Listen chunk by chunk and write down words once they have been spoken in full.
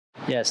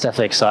Yeah, it's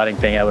definitely exciting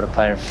being able to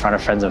play in front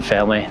of friends and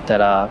family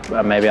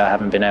that maybe I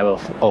haven't been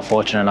able or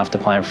fortunate enough to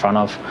play in front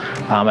of.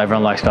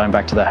 Everyone likes going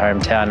back to their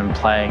hometown and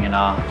playing, and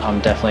I'm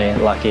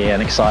definitely lucky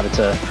and excited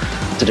to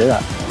do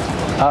that.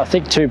 I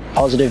think two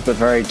positive but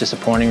very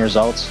disappointing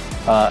results.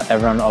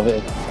 Everyone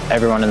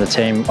in the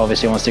team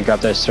obviously wants to grab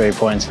those 3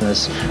 points, and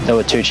there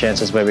were 2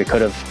 chances where we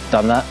could have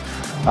done that,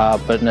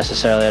 but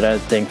necessarily I don't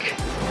think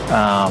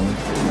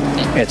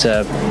it's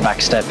a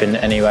back step in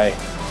any way,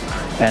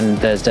 and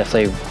there's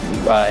definitely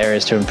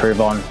areas to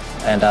improve on,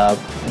 and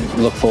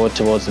look forward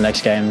towards the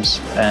next games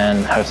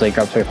and hopefully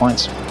grab 3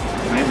 points.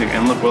 Amazing.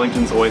 And look,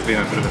 Wellington's always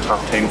been a bit of a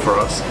tough team for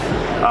us.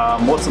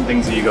 What's some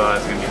things that you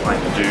guys are going to be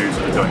planning to do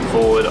sort of going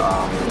forward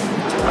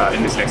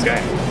in this next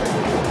game?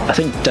 I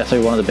think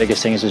definitely one of the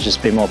biggest things was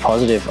just be more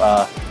positive.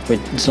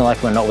 It's not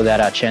like we're not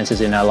without our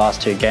chances in our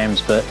last 2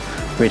 games, but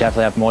we'd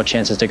definitely have more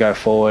chances to go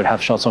forward,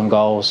 have shots on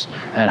goals,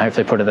 and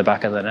hopefully put it at the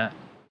back of the net.